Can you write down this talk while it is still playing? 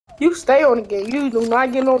You stay on the game. You do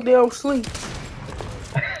not get no damn sleep.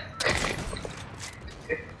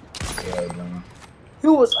 Yeah, man.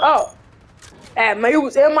 You was up. And man, you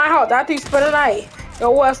was in my house. I think spend the night.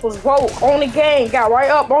 Your ass was woke on the game. Got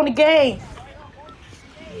right up on the game.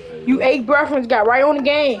 You Yeah. ate breakfast. Got right on the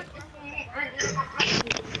game.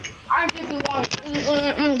 I just want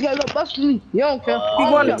get a little bust me. You don't care. You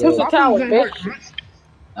I don't going to care. Tilted My feelings Towers, ain't hurt. bitch.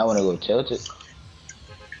 I wanna go tilt it.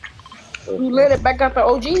 You lit it back up to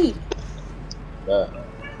OG. Yeah.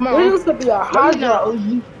 Come It on. used to be a No, hot you not drop.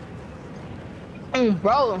 OG.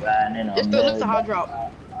 Bro. Riding in It on still looks a hot Mary. drop.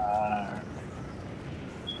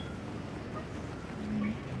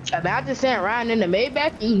 Imagine saying riding in the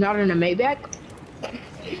Maybach, he's not in the Maybach.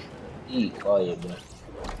 Eat, call you, bro.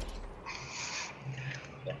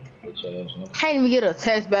 Get your ass, nigga. Can't even get a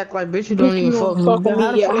text back like, bitch, you don't Bitch, you even fuck don't me. fuck with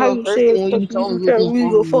How me. the Yeah, fuck how I'm you thirsty say it? when Fuck you you. told You me you tell was me you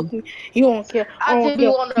gonna go fuck fuck me? me. You don't care. I I don't just be care.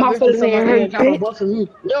 wanting a My bitch to feelings come ain't out here hurt, and try to bitch. bust me.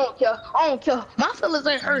 You don't care. I don't care. My feelings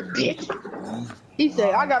ain't hurt, bitch. He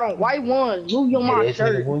said, I got on white ones. Louis on You my hear this nigga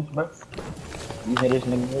shirt. voice, bro? You hear this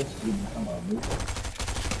nigga voice? You been talking about me?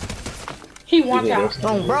 He You wants hear out. this nigga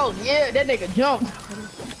Oh, voice? bro, yeah, that nigga jumped.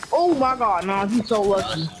 Oh my god, nah, he's so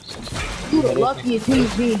lucky. You the luckiest human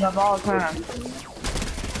being of all time.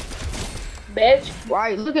 Bitch.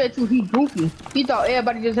 Right, look at you, he goofy. He thought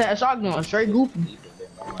everybody just had a shotgun, straight goofy.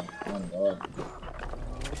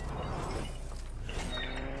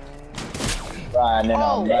 Riding in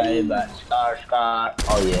Oh, on Mary, but scar.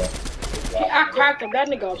 Oh yeah. I cracked him. That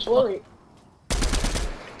nigga a bullet.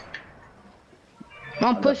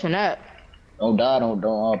 I'm pushing that. Don't die,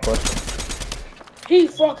 don't push. He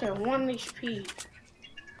fucking 1 HP.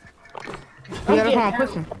 I'm Yeah, that's getting why I'm down.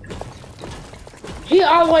 pushing. He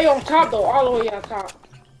all the way on top though. All the way on top.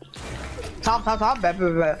 Top,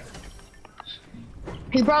 back.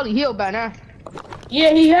 He probably healed by now.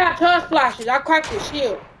 Yeah, he had touch flashes. I cracked his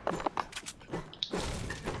shield.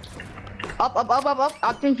 Up.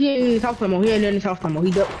 I think he ain't in his house no more. He ain't in his house no more.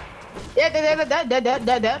 He ducked. Yeah,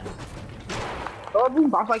 that. Horrible,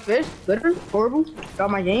 boss like this. Literally, horrible.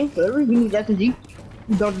 Got my game. Literally, give me that SMG.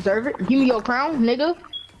 You don't deserve it. Give me your crown, nigga.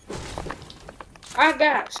 I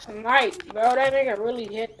got sniped, bro. That nigga really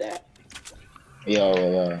hit that.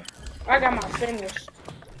 Yo. I got my fingers.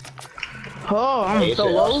 Oh, I'm so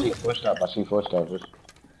low. I see footsteps.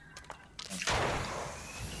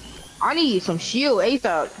 I need some shield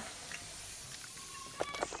ASAP.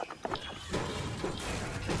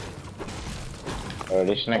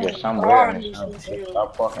 This nigga Oh, somewhere God, in he's this some house. shield.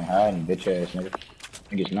 Stop fucking hiding, bitch ass nigga.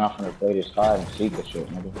 Niggas not finna play this hide and seek and shit,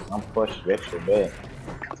 nigga. I'm pushed, bitch, to bed.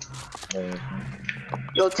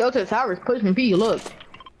 Yo, Tilted Towers pushing P. Look,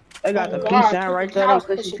 they got Oh, the God, peace sign right there. They house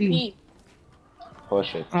pushing pushing P. P.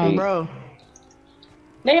 Push it, Oh, bro.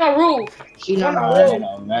 They on roof. She One not on ready. roof.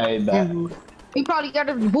 No, made back. He probably got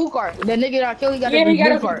a boot cart. That nigga that I killed, he got Yeah, a he got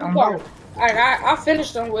boot a cart. blue card. I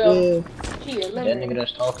finished him well. Yeah. He That nigga eliminated.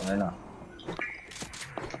 that's talking right now.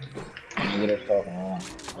 That nigga that's talking right now.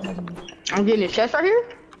 I'm getting his chest right here.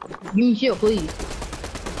 Give me shield, please.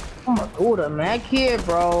 Oh my god, a mad kid,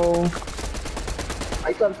 bro.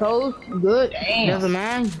 Ice up toes, you good? Damn. Never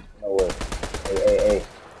mind. No way. Hey.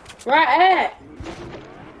 Right at.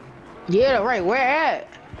 Yeah, right. Where at?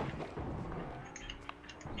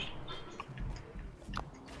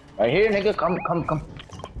 Right here, nigga. Come.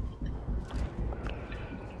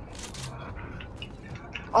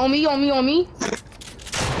 On me. Damn,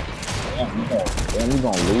 you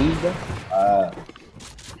gonna leave, bro?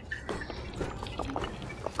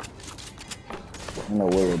 No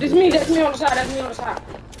way. That's me on the side.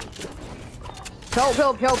 Help.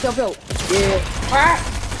 Yeah. Alright.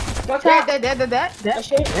 What's that? That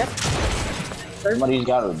shit. Yep. Somebody's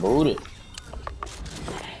got rebooted.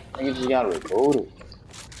 Nigga just got rebooted.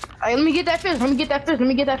 Hey, let me get that fish.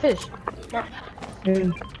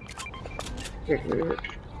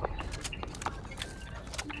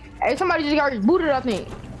 Hey, somebody just got booted, I think.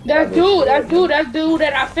 That dude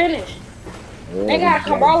that I finished. Yeah, They gotta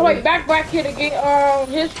come all the way back here to get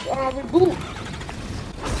his reboot.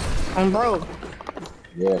 Bro.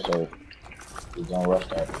 Yeah, so he's gonna rush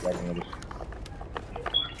that.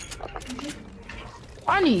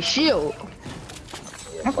 I need shield.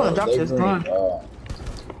 I'm gonna drop this gun.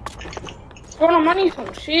 Hold on, I need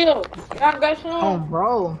some shield. Y'all got some? Oh,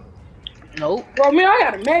 bro. Nope. Bro, man, I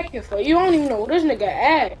gotta make it for you. You don't even know where this nigga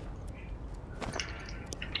at.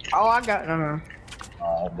 Oh, I got no.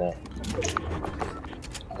 I bet.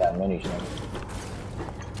 I got minis, nigga.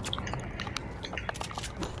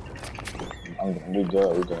 We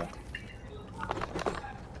good.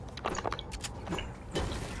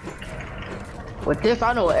 With this,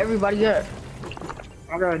 I know what everybody got.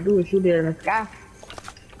 All I gotta do is shoot it in the sky.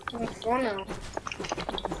 I'm fun now.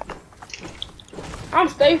 I'm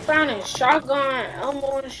stay finding shotgun,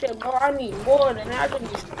 ammo and shit, bro. I need more than that. I just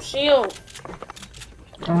need some shield.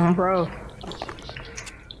 Bro.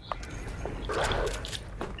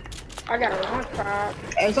 I got a launch pad.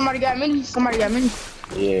 Hey, somebody got mini? Somebody got mini?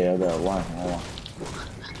 Yeah, I got one.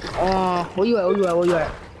 Where you at? Where you at? Where you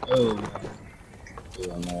at? Oh,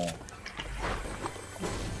 yeah, man.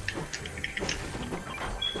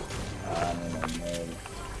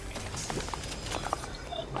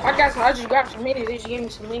 I just got some minis. They just gave me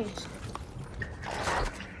some minis.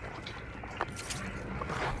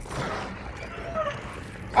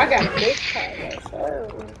 I got a big pack, yes, sir.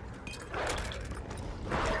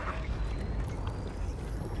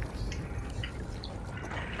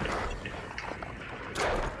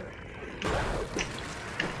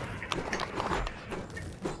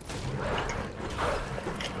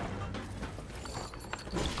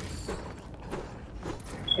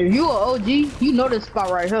 If you a OG, you know this spot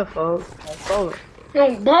right here, folks. Bro,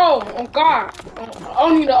 oh God.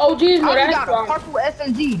 Only the OGs know that got spot. a purple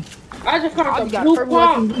SMG. I just found the got blue purple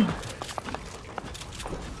pump. SMG.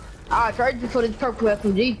 I tried you for this purple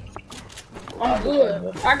SMG. I'm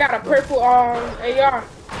good. I got a purple AR.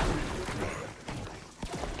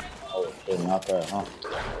 Oh shit, not that, huh?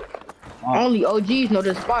 Only OGs know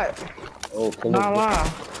this spot. Oh, kill Not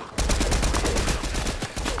lying.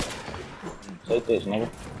 Take this, nigga.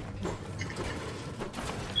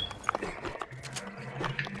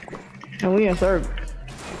 And we in third.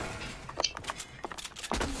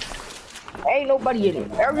 Ain't nobody in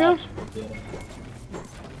it. Area?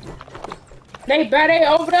 They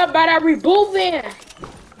over there by that reboot van.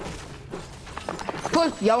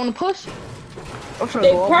 Push. Y'all wanna push?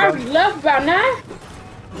 They probably left about now.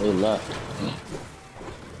 They left.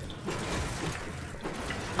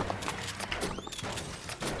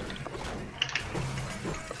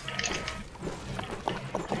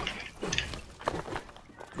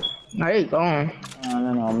 Now they gone.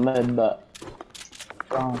 No, med back.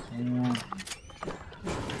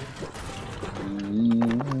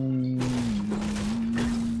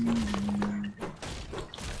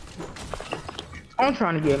 I'm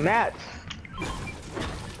trying to get mats.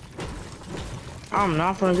 I'm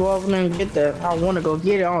not gonna go over there and get that. I want to go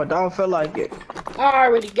get it. I don't feel like it. I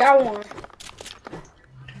already got one.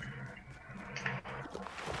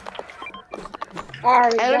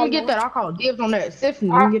 Hey, let me get that. I'll call dibs on that.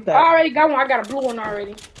 Tiffany, let me get that. I already got one. I got a blue one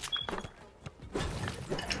already.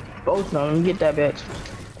 Both of them. Let me get that bitch.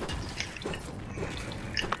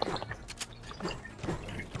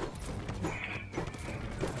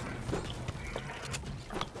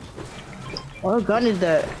 What gun is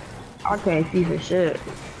that? I can't see for shit.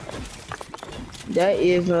 That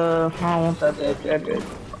is, I don't want that bitch. That bitch.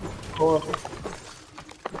 Horrible.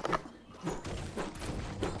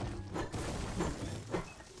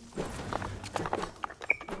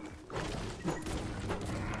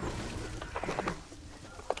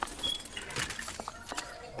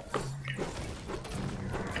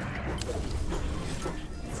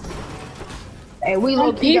 Hey, we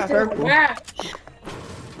low key got circle.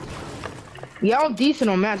 Yeah, I'm decent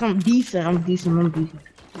on match. I'm decent. I gotta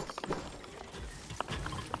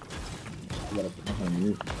put my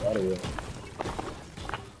music out of here.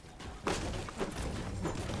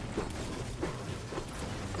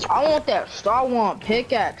 I want that Star Wars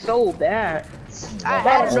pickaxe so bad. I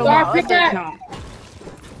had it on my other account.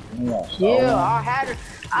 Yeah,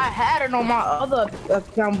 I had it on my other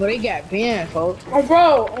account, but it got banned, folks. Oh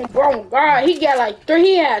bro, God, he got like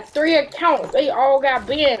he had 3 accounts. They all got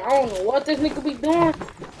banned. I don't know what this nigga be doing,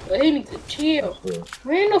 but he needs to chill.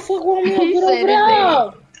 Man, the fuck want me to get over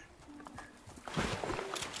there?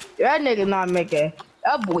 That nigga not making.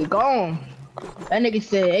 That boy gone. That nigga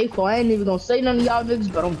said, "Hey, for I ain't even gonna say none of y'all niggas,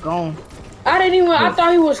 but I'm gone." I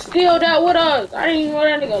thought he was still there with us. I didn't even know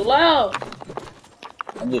that nigga left.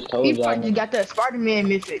 I just told y'all. He probably got that Spider-Man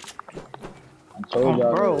mythic. I told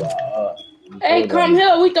y'all, bro. Hey, come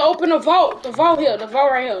here. We can open the vault. The vault here. The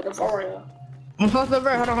vault right here. I'm supposed to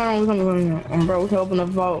hold on. Bro, we can open the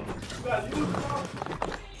vault.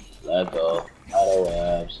 Let's go. Auto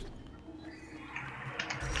abs.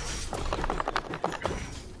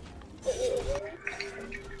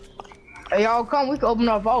 Hey, y'all come. We can open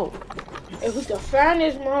our vault. If we can find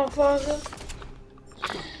this motherfucker.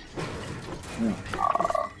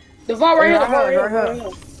 The vault right here. The vault right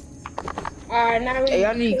here. Alright, now we. Hey,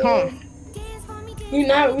 y'all need to come. We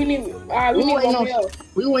need. Alright, we need to go.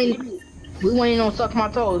 We ain't no suck my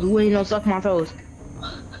toes.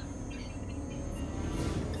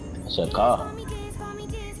 That's a car.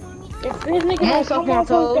 If this nigga don't suck my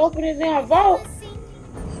toes, open his damn vault.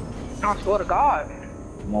 I swear to God.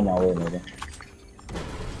 I'm on my way, nigga.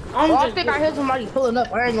 I think I heard somebody pulling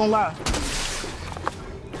up. I ain't gonna lie.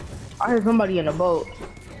 I heard somebody in the boat.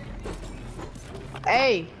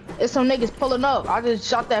 Hey, it's some niggas pulling up. I just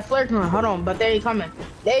shot that flare gun. Hold on, but they ain't coming.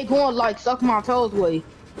 They going like suck my toes way.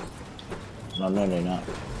 No, they're not.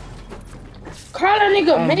 Call a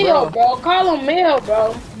nigga Mel, bro. Call him Mel,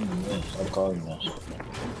 bro. Stop calling that shit.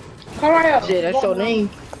 Come right up. Shit, that's your name.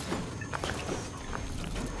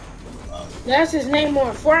 That's his name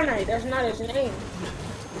on Fortnite. That's not his name.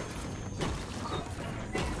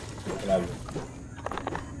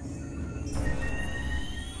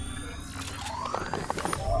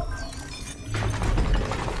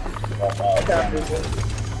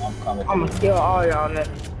 I'm coming. I'ma kill all y'all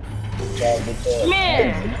niggas.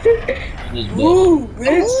 Man! Ooh,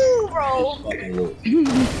 bitch. Ooh, bro.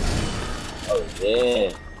 Oh,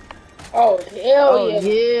 yeah. Oh, hell Oh,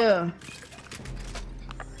 yeah.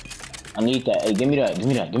 I need that. Hey, give me that.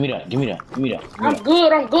 I'm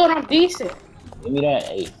good, I'm decent. Give me that.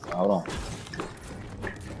 Hey, hold on.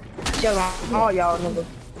 Kill all y'all niggas.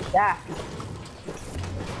 Yeah.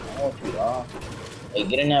 Oh, y'all. Hey,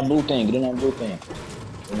 get in that blue thing.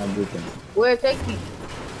 Where it take you?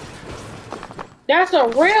 That's a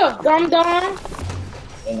real dum-dum.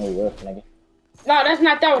 Ain't no rough, nigga. No, that's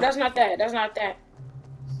not that one. That's not that.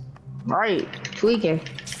 Right. Tweaking.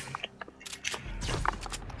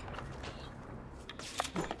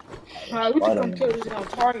 Alright, we just gonna kill this on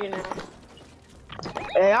target now.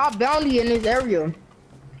 Hey, I'll bounty in this area.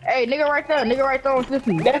 Hey, nigga right there on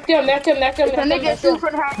Tiffany. That's him. It's a nigga shooting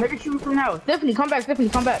from the house. Nigga shooting from the house. Tiffany, come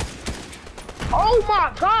back. Oh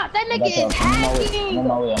my god, that nigga is hacking. I'm on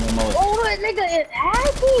my way. Oh, that nigga is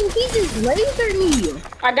hacking. He just lasered me.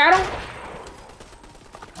 I got him.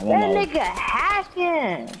 That nigga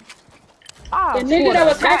hacking. Oh, The nigga that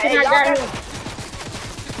was hacking, I got him.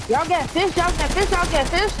 Y'all got fish?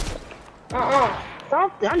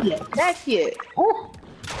 Something, I'm getting that shit.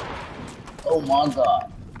 Oh my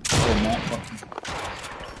god. Oh man, fucking.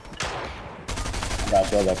 I got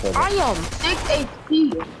you. I am 6 HP.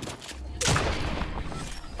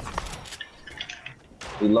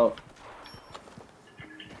 He low.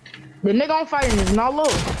 The nigga I'm fighting is not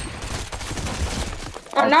low.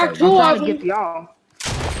 I knocked two I'm of trying to them. get y'all.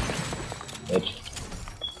 Bitch.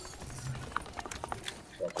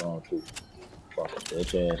 Fuck on too. Fuck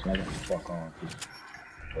bitch ass nigga. Fuck on too.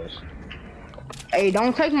 Bitch. Hey,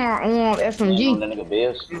 don't take my SMG. On that nigga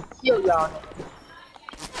Bills. Kill y'all.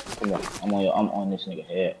 Come on, I'm on this nigga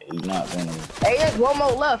head. He's not going to me. Hey, it's one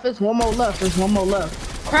more left.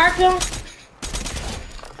 Crack him.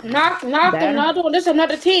 Knock another one. This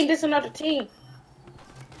another team.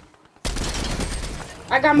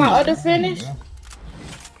 I got my other finish.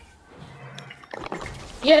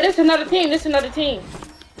 Yeah, this another team.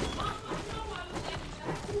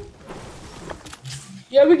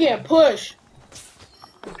 Yeah, we getting pushed.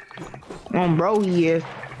 Bro, he is.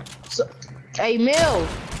 So, hey, Mill.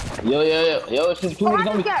 Yo, it's two niggas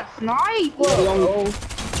on me. got sniped, bro.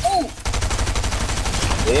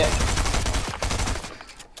 Yeah.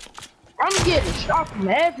 I'm getting shot from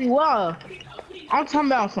everywhere. I'm talking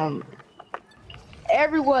about some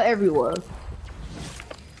everywhere.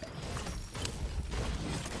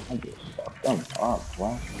 I just fucked them up,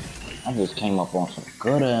 bro. I just came up on some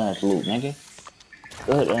good ass loot, nigga.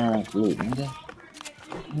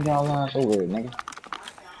 You got lines over here, nigga.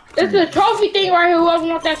 This is a trophy thing right here. Whoever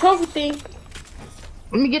wants that trophy thing.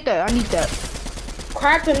 Let me get that. I need that.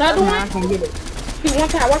 Cracked another one. I can get it. One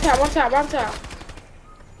time.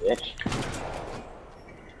 Bitch.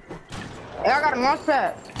 Hey, I got a launch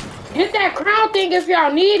pad. Get that crown thing if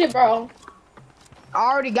y'all need it, bro.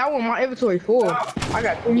 I already got one. My inventory full. I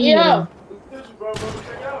got 3. Yeah.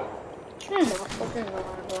 Oh my fucking god,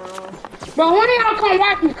 bro. Bro, when y'all come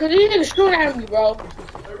watch me? Cause these niggas shooting at me, bro.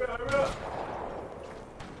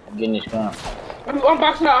 I'm getting this crown. I'm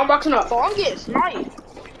boxing up. Oh, I'm getting sniped.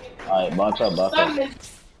 Alright, box up.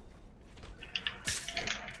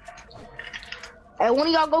 Hey, when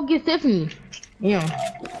y'all go get Tiffany? Yeah.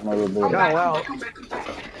 I'm a little bit. Oh, wow.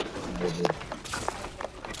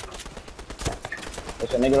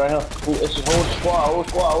 It's a nigga right here. Ooh, it's a whole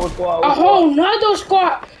squad. A whole nother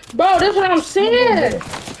squad. Bro, that's what I'm saying.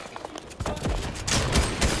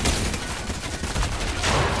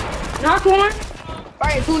 Knock one.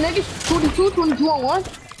 Alright, 2 niggas. 22 on 1.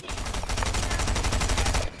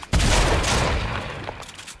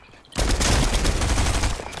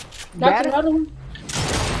 Knock another one.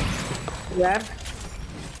 Yeah.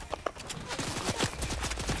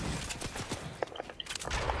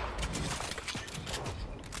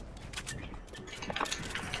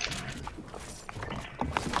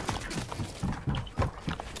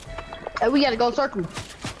 Hey, we gotta go circle.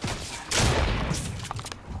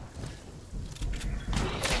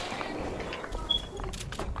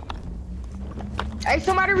 Hey,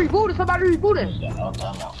 somebody reboot it. Somebody reboot it. Get out.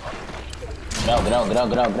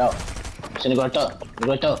 Sini go top.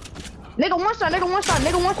 Nigga one shot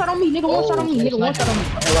on me. Nigga one shot on me.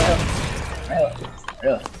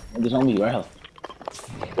 Right. Niggas on me, right here.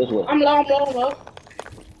 This way. I'm low.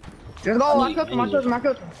 Let's go. I killed him.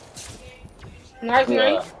 Nice.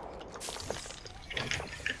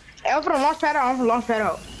 Hey, I'm finna launch pad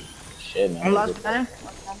out. Shit, man. I'm launch pad.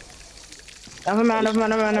 Never mind.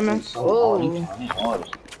 Oh.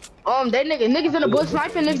 They niggas in the bush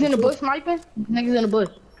sniping. See that? Niggas in the bush.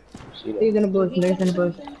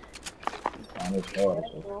 Man, it's hard,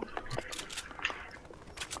 so.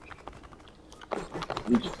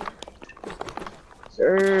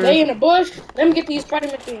 Sir. They in the bush. Let me get these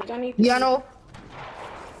Spider-Man things. I need. Yeah, I know.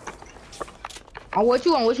 I'm with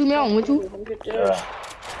you. Let me get this.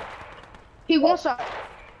 He one shot.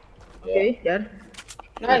 Yeah. Okay, dead.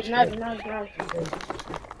 Nice.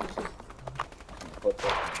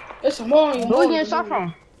 There's some more on you. Who you getting shot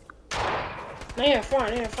from? They in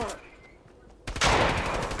front.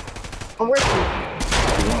 I'm with you.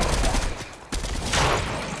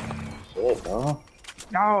 Shit, dog.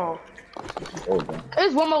 No. Oh, damn.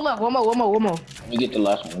 There's one more left. One more. Let me get the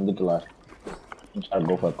last one. I'm trying to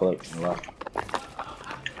go for a clip.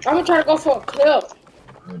 I'm gonna try to go for a clip.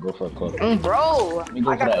 Bro,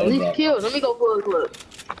 I got the least kills. Let me go for a clip.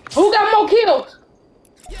 Who got more kills?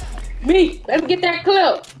 Me. Let me get that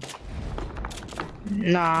clip.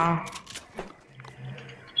 Nah.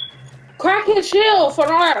 Crackhead shield for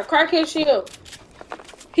the ladder. Crackhead shield.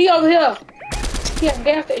 He over here. He at the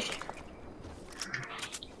gas station.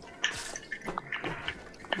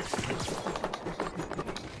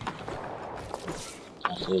 I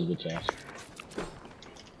see his bitch ass.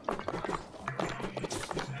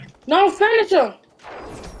 No, finish him.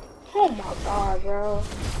 Oh my god, bro.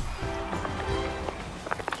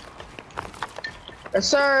 Yes,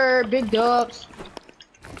 sir. Big dubs.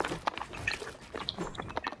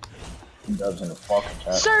 Dubs in the fucking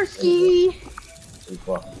chat. Sirski. Too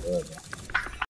fucking good, man.